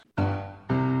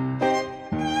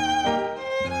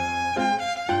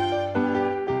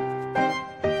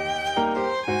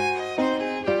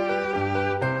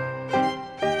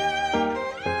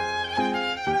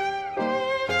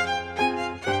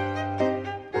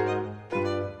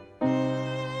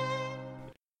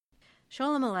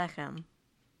Shalom Aleichem.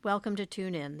 Welcome to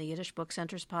Tune In, the Yiddish Book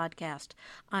Center's podcast.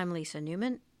 I'm Lisa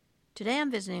Newman. Today I'm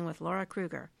visiting with Laura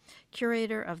Kruger,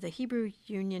 curator of the Hebrew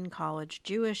Union College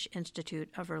Jewish Institute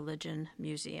of Religion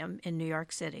Museum in New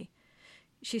York City.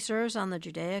 She serves on the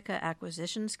Judaica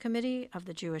Acquisitions Committee of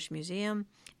the Jewish Museum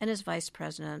and is vice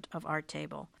president of Art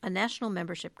Table, a national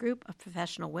membership group of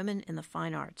professional women in the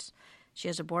fine arts. She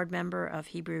is a board member of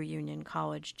Hebrew Union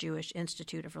College Jewish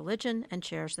Institute of Religion and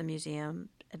chairs the Museum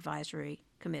Advisory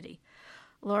Committee.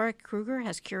 Laura Kruger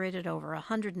has curated over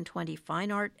 120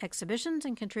 fine art exhibitions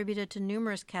and contributed to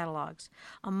numerous catalogs.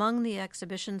 Among the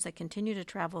exhibitions that continue to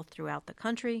travel throughout the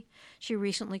country, she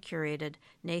recently curated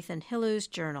Nathan Hilu's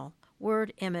journal,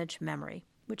 Word, Image, Memory,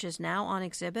 which is now on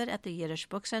exhibit at the Yiddish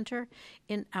Book Center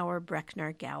in our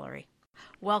Brechner gallery.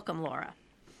 Welcome, Laura.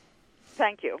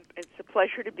 Thank you. It's a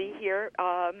pleasure to be here,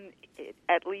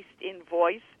 at least in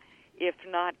voice, if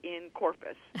not in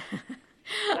corpus.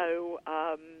 So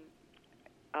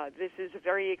this is a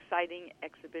very exciting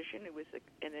exhibition. It was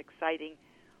an exciting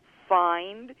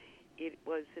find. It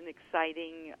was an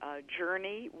exciting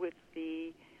journey with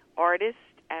the artist,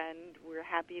 and we're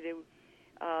happy to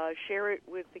share it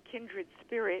with the kindred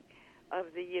spirit of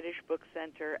the Yiddish Book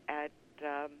Center at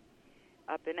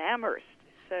up in Amherst.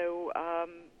 So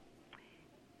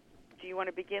do you want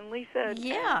to begin, Lisa?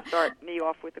 Yeah. And start me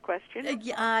off with the question?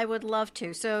 Yeah, I would love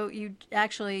to. So I'm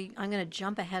going to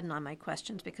jump ahead on my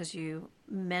questions because you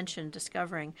mentioned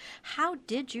discovering. How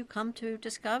did you come to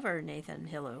discover Nathan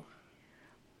Hilu?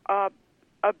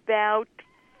 About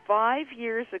 5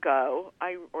 years ago,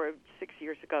 or 6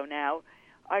 years ago now,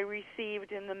 I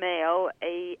received in the mail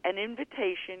an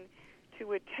invitation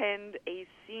to attend a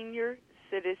senior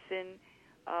citizen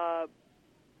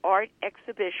art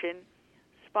exhibition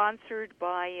sponsored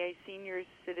by a senior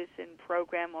citizen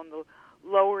program on the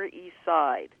Lower East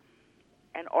Side,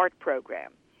 an art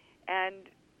program. And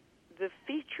the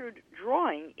featured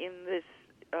drawing in this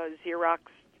Xerox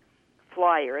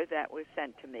flyer that was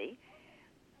sent to me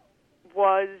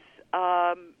was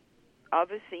of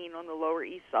a scene on the Lower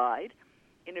East Side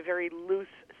in a very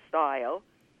loose style,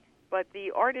 but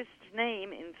the artist's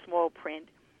name in small print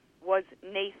was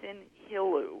Nathan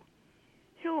Hilu.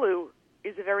 Hilu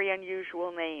is a very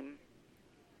unusual name.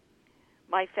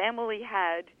 My family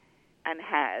had and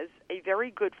has a very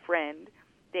good friend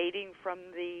dating from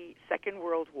the Second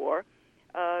World War,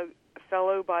 a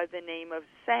fellow by the name of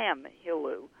Sam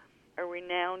Hilu, a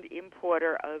renowned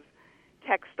importer of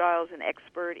textiles and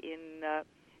expert in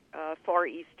Far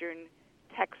Eastern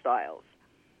textiles.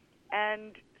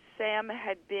 And Sam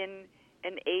had been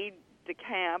an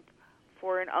aide-de-camp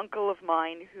for an uncle of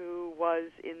mine who was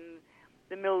in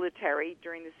the military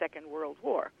during the Second World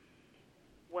War.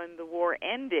 When the war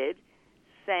ended,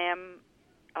 Sam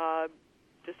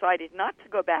decided not to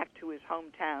go back to his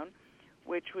hometown,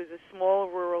 which was a small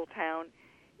rural town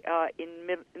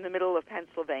in the middle of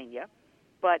Pennsylvania,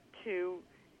 but to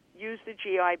use the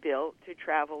GI Bill to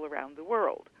travel around the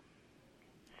world.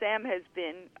 Sam has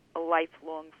been a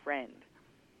lifelong friend.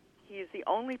 He is the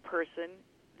only person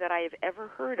that I have ever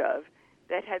heard of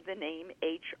that had the name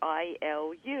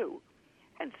Hilu.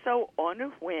 And so on a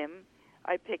whim,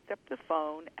 I picked up the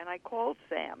phone and I called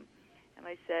Sam. And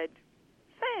I said,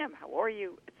 Sam, how are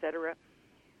you, etc.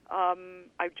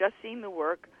 I've just seen the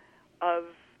work of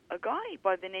a guy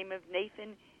by the name of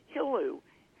Nathan Hilu.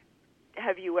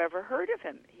 Have you ever heard of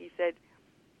him? He said,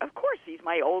 of course, he's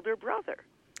my older brother.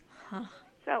 Huh.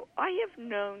 So I have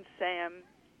known Sam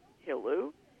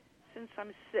Hilu since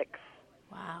I'm 6.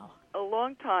 Wow. A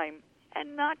long time,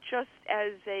 and not just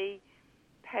as a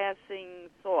passing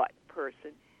thought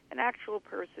person, an actual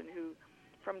person who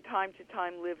from time to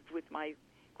time lived with my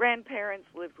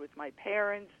grandparents, lived with my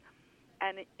parents,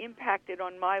 and it impacted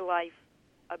on my life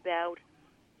about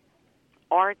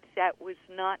art that was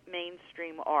not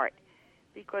mainstream art,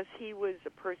 because Sam was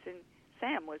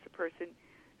a person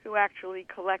who actually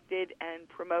collected and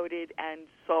promoted and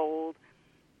sold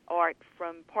art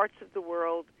from parts of the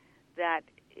world that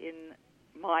in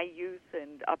my youth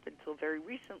and up until very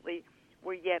recently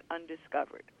were yet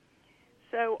undiscovered.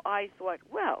 So I thought,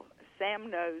 well, Sam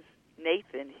knows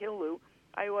Nathan Hilu.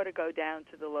 I ought to go down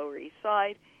to the Lower East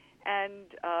Side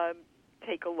and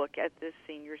take a look at this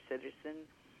senior citizen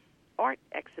art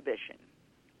exhibition.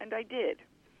 And I did.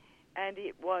 And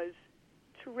it was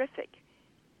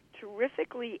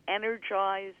terrifically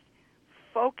energized,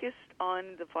 focused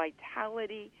on the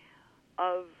vitality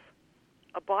of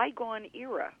a bygone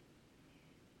era.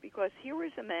 Because here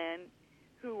was a man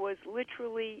who was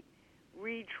literally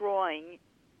redrawing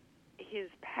his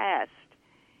past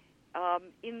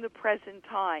in the present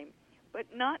time, but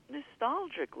not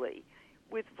nostalgically.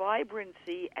 with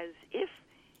vibrancy as if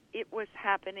it was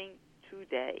happening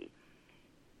today.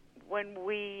 When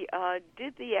we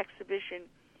did the exhibition,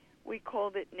 we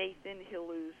called it Nathan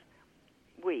Hilu's,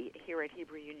 we here at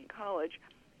Hebrew Union College,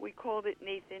 we called it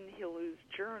Nathan Hilu's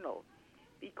Journal,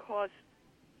 because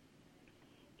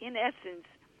in essence,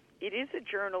 it is a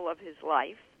journal of his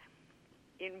life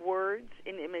in words,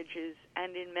 in images,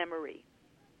 and in memory.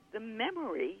 The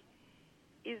memory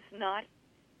is not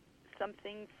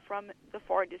something from the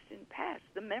far distant past.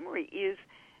 The memory is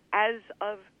as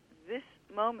of this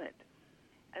moment.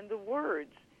 And the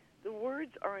words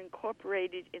are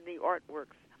incorporated in the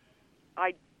artworks.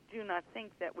 I do not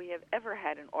think that we have ever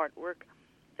had an artwork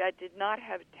that did not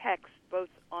have text both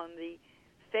on the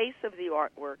face of the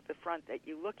artwork, the front that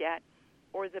you look at,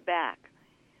 or the back.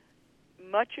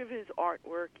 Much of his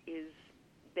artwork is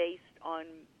based on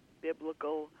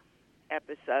biblical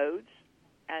episodes,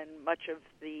 and much of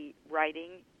the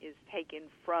writing is taken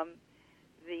from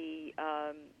the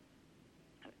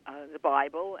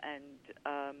Bible and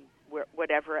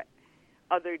whatever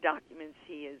other documents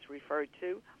he is referred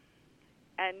to.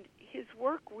 And his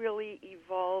work really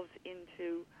evolves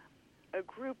into a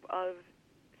group of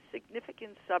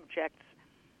significant subjects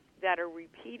that are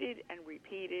repeated and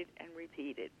repeated and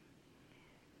repeated.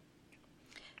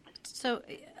 So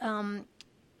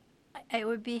it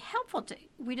would be helpful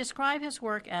we describe his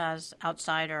work as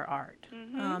outsider art.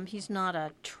 Mm-hmm. He's not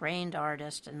a trained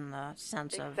artist in the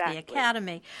sense of Exactly. the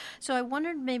academy. So I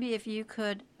wondered maybe if you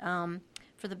could,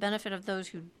 for the benefit of those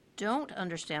who don't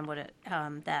understand what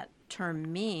that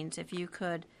term means, if you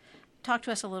could talk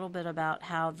to us a little bit about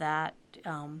how that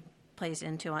plays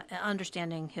into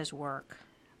understanding his work.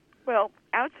 Well,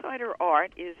 outsider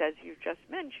art is, as you've just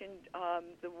mentioned,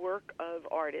 the work of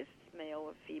artists, male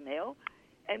or female,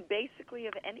 and basically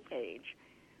of any age,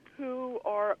 who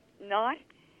are not,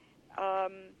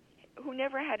 who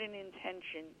never had an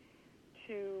intention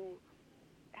to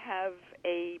have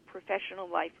a professional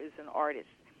life as an artist.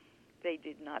 They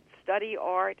did not study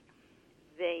art.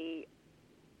 They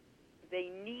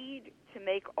need to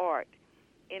make art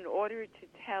in order to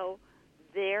tell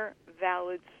their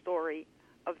valid story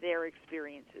of their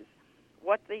experiences,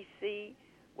 what they see,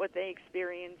 what they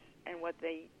experience, and what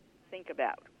they think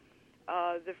about.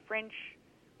 The French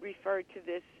refer to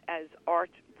this as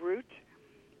art brut,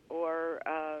 or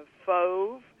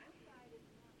fauve,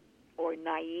 or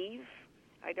naive.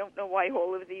 I don't know why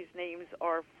all of these names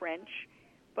are French,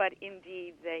 but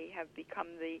indeed they have become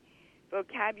the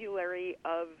vocabulary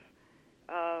of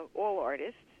all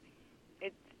artists.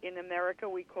 In America,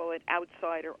 we call it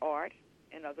outsider art.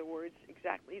 In other words,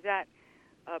 exactly that,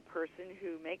 a person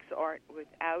who makes art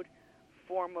without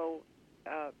formal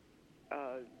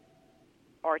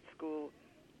art school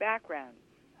background.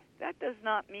 That does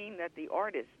not mean that the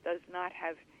artist does not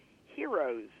have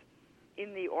heroes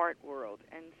in the art world,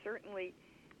 and certainly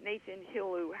Nathan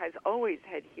Hilu has always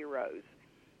had heroes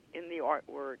in the art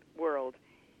world.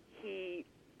 He,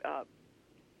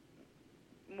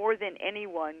 more than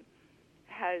anyone,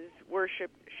 has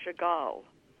worshipped Chagall.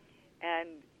 And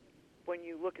when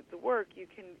you look at the work, you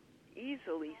can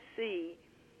easily see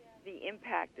the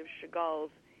impact of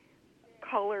Chagall's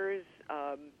colors,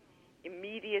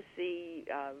 immediacy,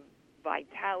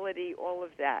 vitality, all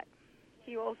of that.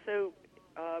 He also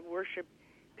worshipped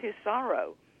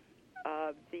Pissarro,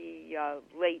 the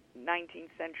late 19th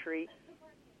century,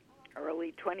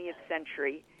 early 20th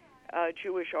century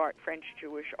French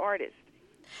Jewish artist.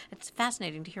 It's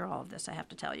fascinating to hear all of this, I have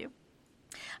to tell you.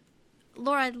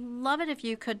 Laura, I'd love it if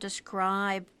you could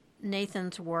describe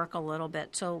Nathan's work a little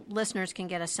bit so listeners can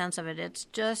get a sense of it. It's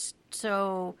just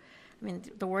so,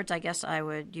 the words I guess I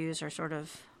would use are sort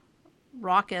of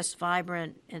raucous,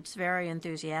 vibrant. It's very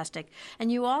enthusiastic.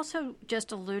 And you also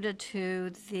just alluded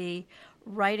to the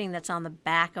writing that's on the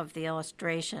back of the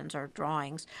illustrations or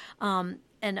drawings.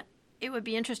 And it would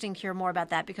be interesting to hear more about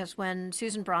that, because when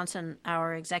Susan Bronson,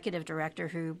 our executive director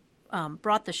who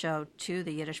brought the show to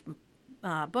the Yiddish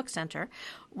Book Center,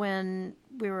 when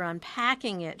we were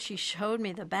unpacking it, she showed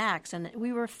me the backs, and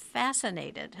we were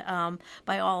fascinated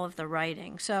by all of the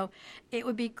writing. So it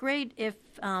would be great if,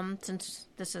 since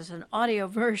this is an audio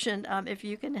version, if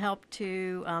you can help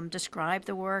to describe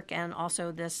the work and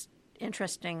also this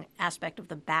interesting aspect of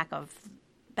the back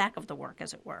of the work,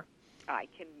 as it were. I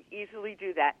can easily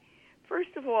do that.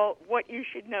 First of all, what you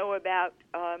should know about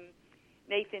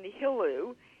Nathan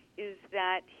Hilu is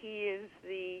that he is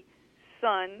the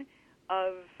son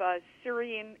of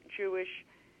Syrian Jewish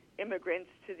immigrants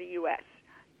to the U.S.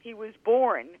 He was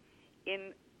born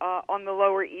on the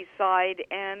Lower East Side,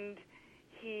 and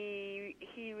he's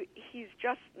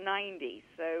just 90.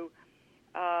 So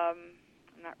I'm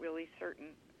not really certain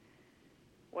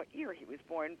what year he was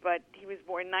born, but he was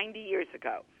born 90 years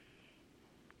ago.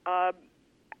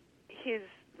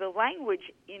 The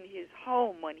language in his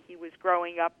home when he was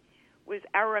growing up was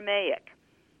Aramaic.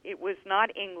 It was not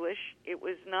English. It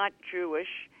was not Jewish.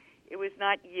 It was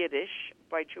not Yiddish.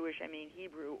 By Jewish, I mean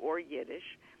Hebrew or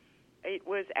Yiddish. It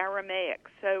was Aramaic.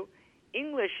 So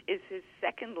English is his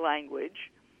second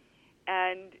language,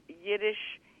 and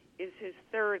Yiddish is his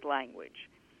third language.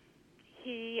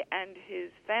 He and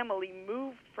his family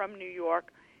moved from New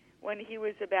York when he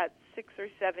was about 6 or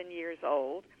 7 years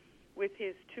old with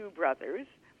his two brothers,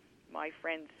 my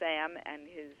friend Sam and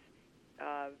his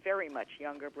very much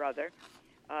younger brother,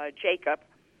 Jacob.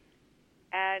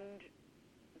 And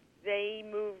they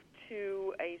moved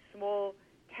to a small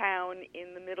town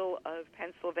in the middle of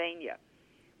Pennsylvania.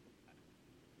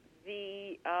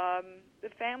 The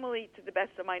family, to the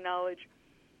best of my knowledge,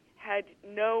 had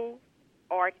no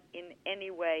art in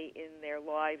any way in their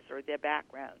lives or their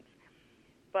backgrounds.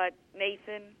 But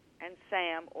Nathan and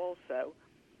Sam also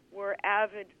were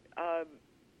avid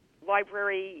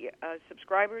library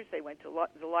subscribers. They went to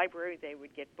the library. They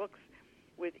would get books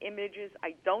with images.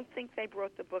 I don't think they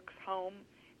brought the books home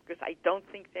because I don't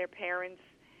think their parents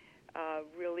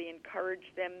really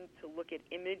encouraged them to look at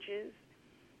images.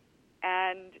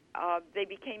 And they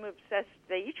became obsessed.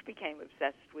 They each became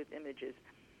obsessed with images.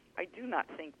 I do not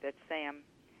think that Sam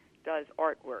does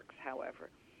artworks, however.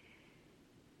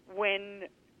 When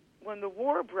the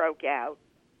war broke out,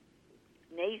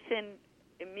 Nathan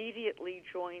immediately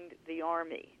joined the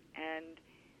Army, and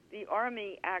the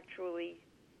Army actually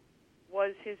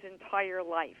was his entire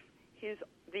life.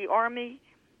 The Army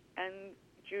and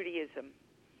Judaism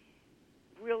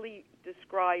really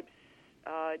describes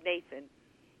Nathan,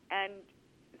 and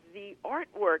the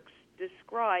artworks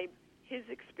describe his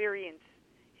experiences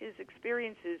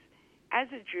as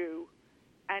a Jew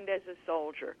and as a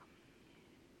soldier.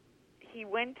 He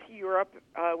went to Europe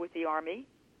with the Army.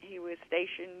 He was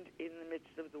stationed in the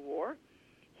midst of the war.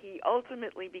 He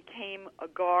ultimately became a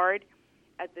guard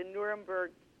at the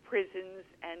Nuremberg prisons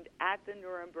and at the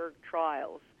Nuremberg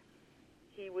trials.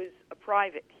 He was a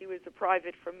private. He was a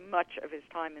private for much of his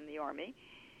time in the Army.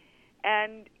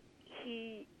 And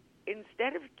he,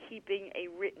 instead of keeping a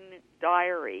written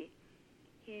diary,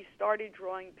 he started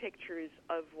drawing pictures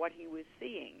of what he was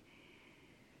seeing.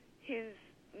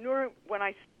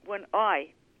 When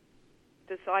I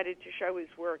decided to show his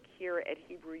work here at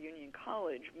Hebrew Union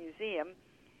College Museum,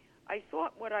 I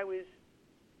thought what I was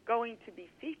going to be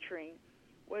featuring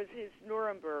was his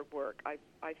Nuremberg work.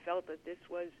 I felt that this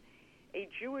was a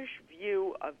Jewish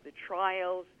view of the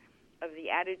trials, of the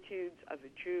attitudes of a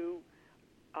Jew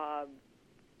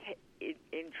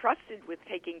entrusted with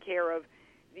taking care of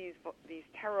these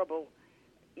terrible,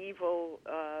 evil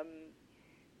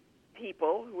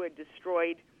people who had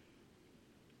destroyed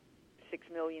 6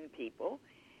 million people.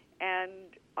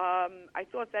 And I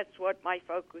thought that's what my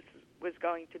focus was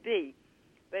going to be.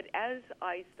 But as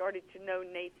I started to know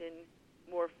Nathan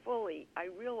more fully, I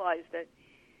realized that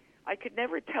I could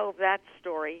never tell that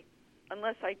story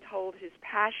unless I told his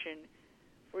passion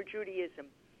for Judaism.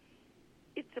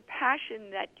 It's a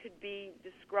passion that could be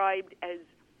described as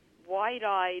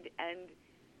wide-eyed and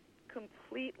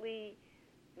completely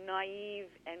naive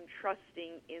and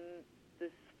trusting in the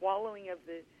swallowing of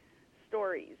the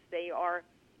stories. They are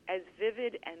as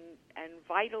vivid and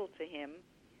vital to him,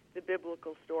 the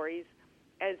biblical stories,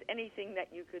 as anything that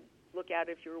you could look out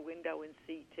of your window and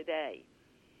see today.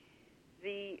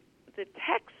 The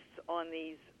texts on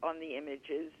the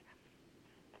images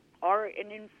are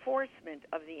an enforcement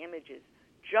of the images,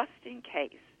 just in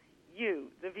case you,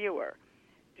 the viewer,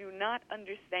 do not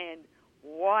understand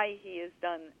why he has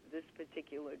done this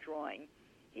particular drawing.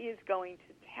 He is going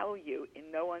to tell you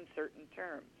in no uncertain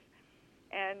terms.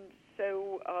 And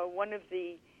so one of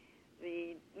the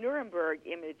Nuremberg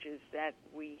images that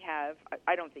we have,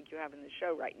 I don't think you have in the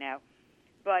show right now,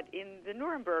 but in the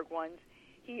Nuremberg ones,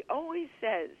 he always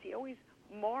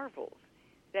marvels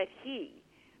that he,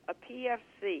 a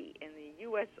PFC in the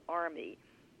U.S. Army,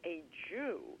 a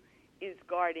Jew, is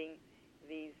guarding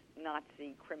these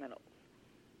Nazi criminals.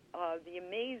 The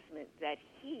amazement that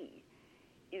he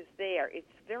is there. It's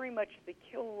very much the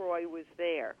Kilroy was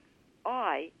there.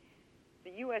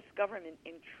 The U.S. government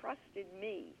entrusted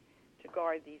me to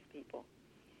guard these people.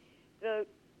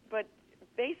 But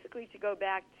basically, to go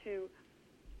back to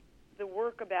the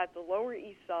work about the Lower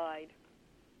East Side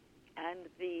and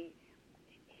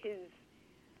his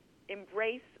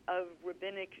embrace of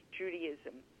rabbinic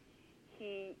Judaism,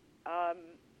 he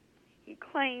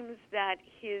claims that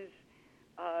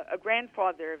a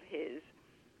grandfather of his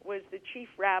was the chief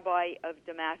rabbi of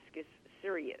Damascus,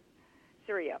 Syria.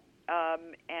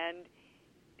 And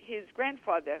his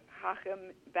grandfather,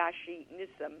 Hacham Bashi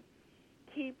Nissim,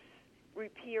 keeps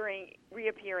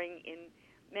reappearing in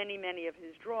many, many of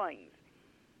his drawings.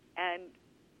 And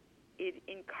it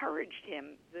encouraged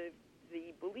him, the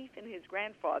belief in his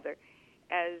grandfather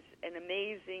as an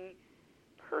amazing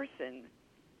person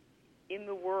in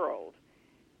the world,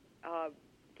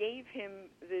 gave him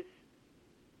this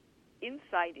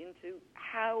insight into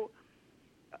how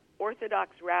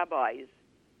Orthodox rabbis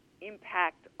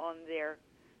impact on their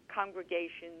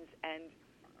congregations and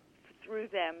through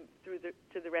them to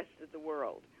the rest of the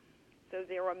world. So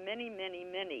there are many, many,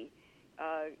 many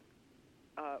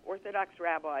Orthodox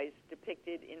rabbis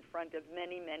depicted in front of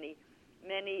many, many,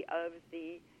 many of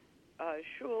the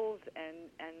shuls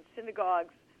and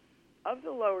synagogues of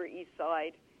the Lower East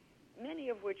Side, many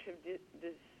of which have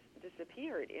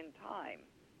disappeared in time.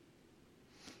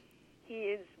 He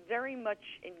is very much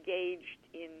engaged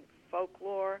in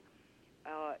folklore,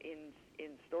 in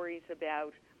stories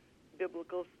about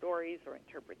biblical stories or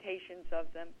interpretations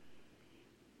of them.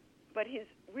 But his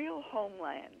real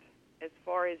homeland, as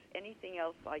far as anything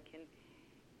else I can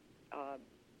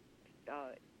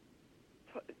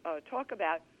talk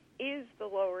about, is the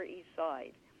Lower East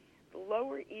Side. The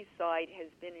Lower East Side has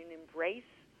been an embrace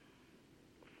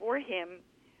for him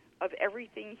of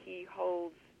everything he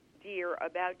holds dear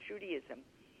about Judaism.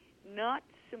 Not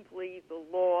simply the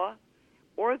law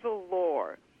or the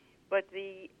lore, but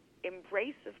the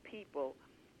embrace of people,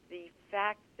 the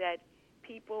fact that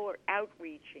people are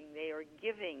outreaching, they are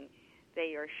giving,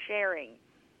 they are sharing.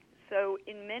 So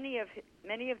in many of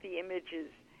the images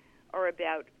are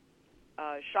about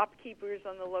shopkeepers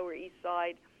on the Lower East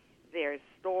Side, their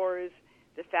stores,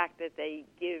 the fact that they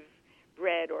give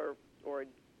bread or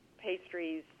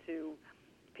pastries to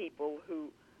people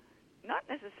who not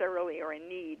necessarily are in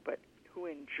need, but who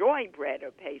enjoy bread or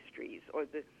pastries, or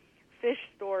the fish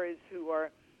stores who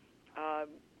are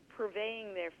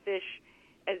purveying their fish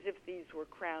as if these were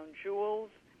crown jewels.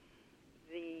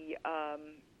 The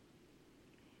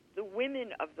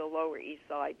women of the Lower East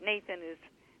Side. Nathan has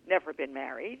never been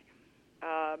married.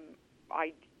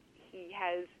 He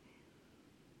has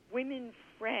women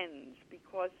friends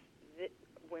because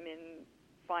women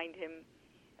find him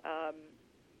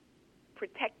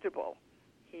protectable.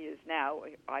 He is now,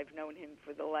 I've known him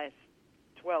for the last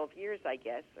 12 years, I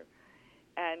guess,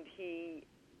 and he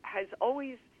has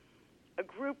always a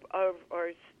group of,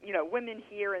 women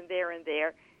here and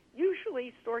there,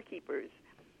 usually storekeepers,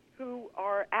 who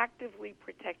are actively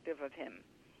protective of him.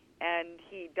 And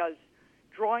he does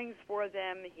drawings for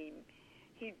them.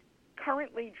 He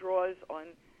currently draws on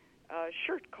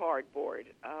shirt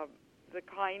cardboard, the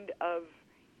kind of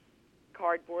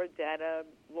cardboard that a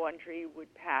laundry would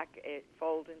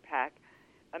fold and pack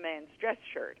a man's dress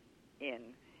shirt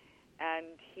in.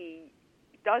 And he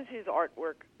does his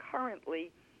artwork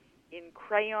currently in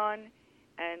crayon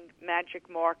and magic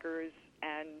markers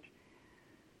and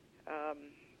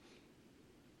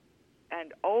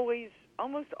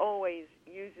almost always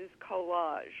uses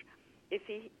collage. If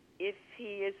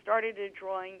he has started a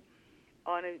drawing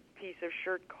on a piece of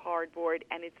shirt cardboard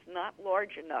and it's not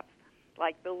large enough,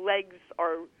 like the legs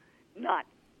are not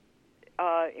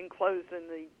enclosed in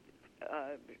the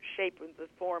shape and the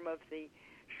form of the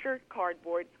shirt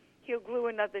cardboard, he'll glue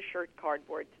another shirt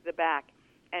cardboard to the back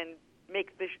and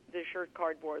make the shirt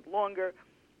cardboard longer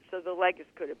so the legs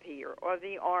could appear, or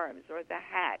the arms, or the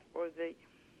hat, or the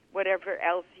whatever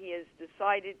else he has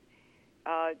decided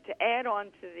to add on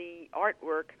to the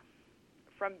artwork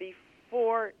from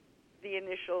before the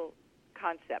initial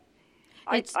concept.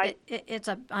 I'm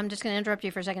just going to interrupt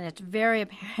you for a second. It's very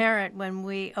apparent when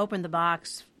we opened the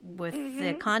box with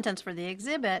the contents for the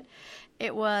exhibit.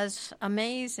 It was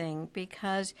amazing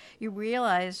because you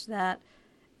realize that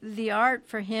the art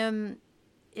for him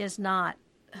is not,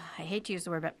 I hate to use the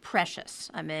word, but precious.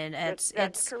 I mean, that's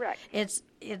correct. It's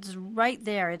right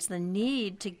there. It's the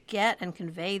need to get and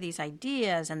convey these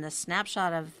ideas and the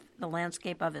snapshot of the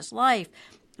landscape of his life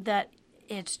that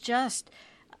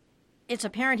it's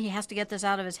apparent he has to get this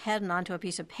out of his head and onto a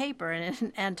piece of paper.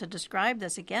 And to describe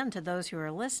this again to those who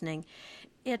are listening,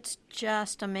 it's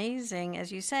just amazing.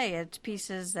 As you say, it's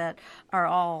pieces that are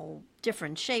all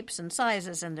different shapes and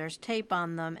sizes, and there's tape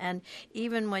on them. And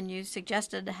even when you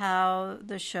suggested how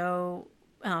the show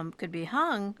could be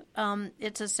hung,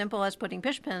 it's as simple as putting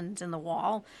push pins in the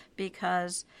wall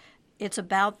because it's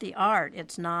about the art.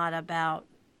 It's not about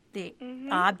the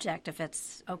object, if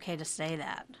it's okay to say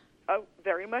that. Oh,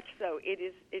 very much so.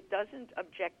 It doesn't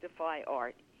objectify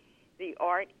art. The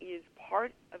art is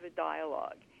part of a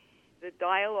dialogue. The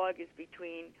dialogue is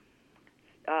between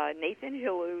Nathan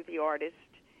Hilu, the artist,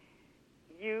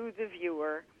 you, the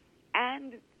viewer,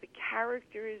 and the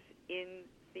characters in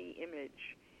the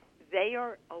image. They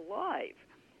are alive.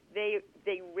 They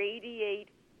radiate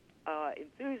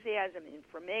enthusiasm,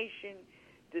 information,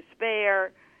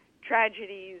 despair,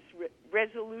 tragedies,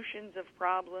 resolutions of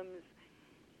problems.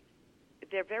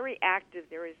 They're very active.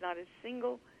 There is not a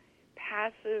single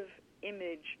passive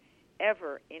image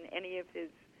ever in any of his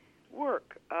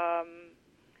work.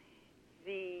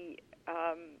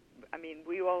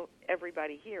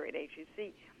 Everybody here at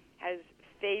HUC has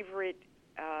favorite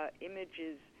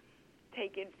images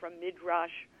taken from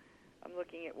Midrash. I'm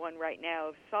looking at one right now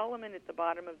of Solomon at the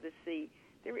bottom of the sea.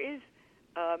 There is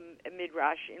a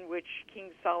Midrash in which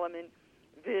King Solomon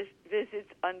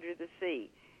visits under the sea.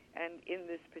 And in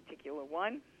this particular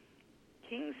one,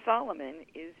 King Solomon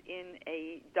is in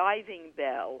a diving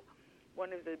bell,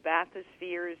 one of the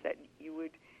bathyspheres that you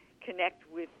would connect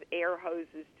with air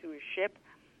hoses to a ship,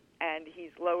 and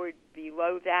he's lowered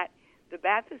below that. The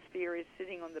bathysphere is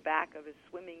sitting on the back of a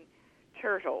swimming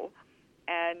turtle,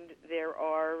 and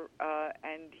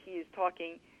he is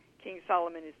talking. King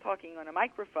Solomon is talking on a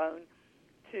microphone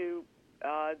to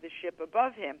the ship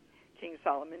above him. King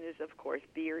Solomon is, of course,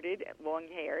 bearded,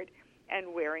 long-haired,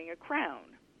 and wearing a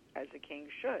crown, as a king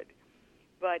should.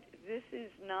 But this is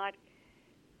not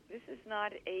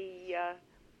a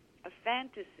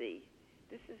fantasy.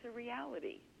 This is a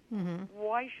reality. Mm-hmm.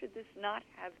 Why should this not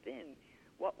have been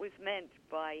what was meant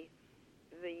by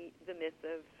the myth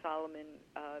of Solomon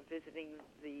visiting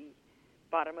the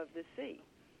bottom of the sea?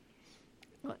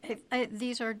 Well,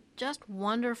 these are just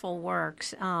wonderful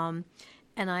works,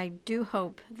 and I do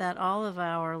hope that all of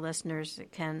our listeners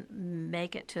can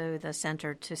make it to the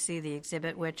center to see the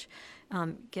exhibit, which,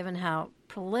 given how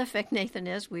prolific Nathan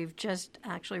is, we've just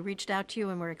actually reached out to you,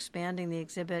 and we're expanding the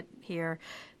exhibit here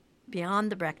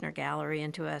beyond the Brechner Gallery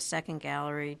into a second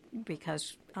gallery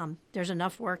because there's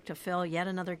enough work to fill yet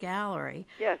another gallery.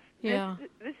 Yes. Yeah.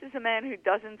 This is a man who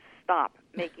doesn't stop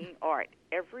making art.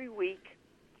 Every week,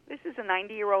 this is a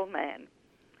 90-year-old man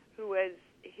who has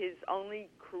his only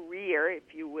career,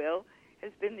 if you will,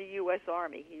 has been the U.S.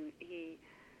 Army. He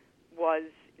was,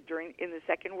 in the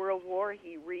Second World War,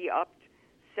 he re-upped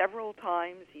several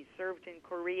times. He served in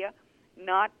Korea,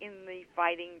 not in the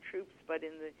fighting troops, but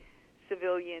in the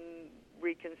civilian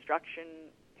reconstruction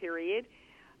period.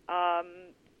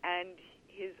 And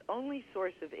his only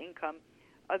source of income,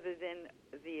 other than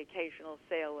the occasional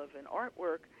sale of an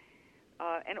artwork,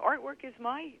 and artwork is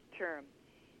my term,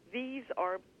 these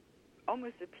are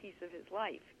almost a piece of his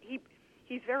life.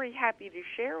 He's very happy to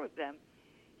share with them.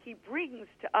 He brings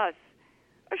to us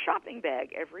a shopping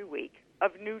bag every week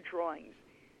of new drawings.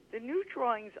 The new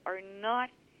drawings are not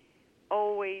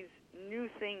always new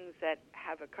things that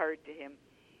have occurred to him.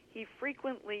 He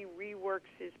frequently reworks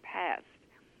his past.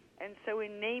 And so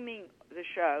in naming the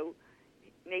show,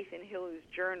 Nathan Hilu's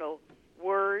journal,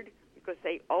 Word, because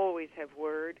they always have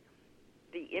word,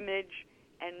 the image,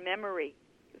 and memory.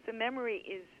 The memory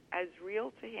is as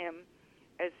real to him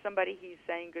as somebody he's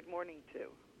saying good morning to.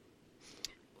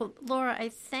 Well, Laura, I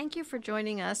thank you for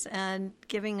joining us and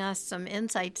giving us some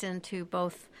insights into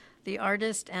both the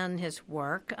artist and his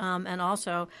work. And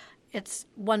also, it's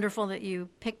wonderful that you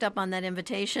picked up on that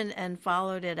invitation and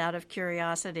followed it out of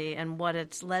curiosity. And what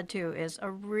it's led to is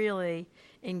a really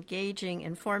engaging,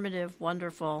 informative,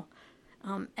 wonderful,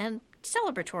 and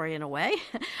celebratory in a way,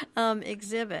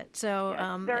 exhibit. So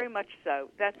yes, very much so.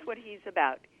 That's what he's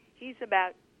about. He's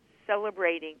about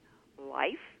celebrating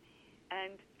life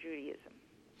and Judaism.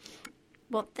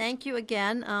 Well, thank you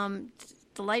again. It's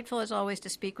delightful as always to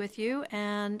speak with you,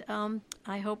 and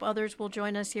I hope others will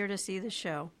join us here to see the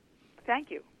show.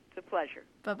 Thank you. It's a pleasure.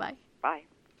 Bye-bye. Bye.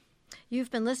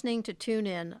 You've been listening to Tune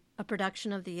In, a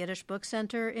production of the Yiddish Book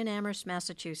Center in Amherst,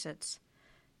 Massachusetts.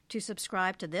 To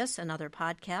subscribe to this and other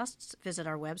podcasts, visit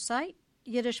our website,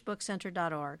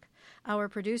 yiddishbookcenter.org. Our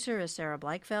producer is Sarah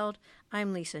Bleichfeld.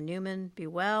 I'm Lisa Newman. Be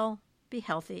well, be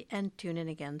healthy, and tune in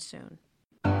again soon.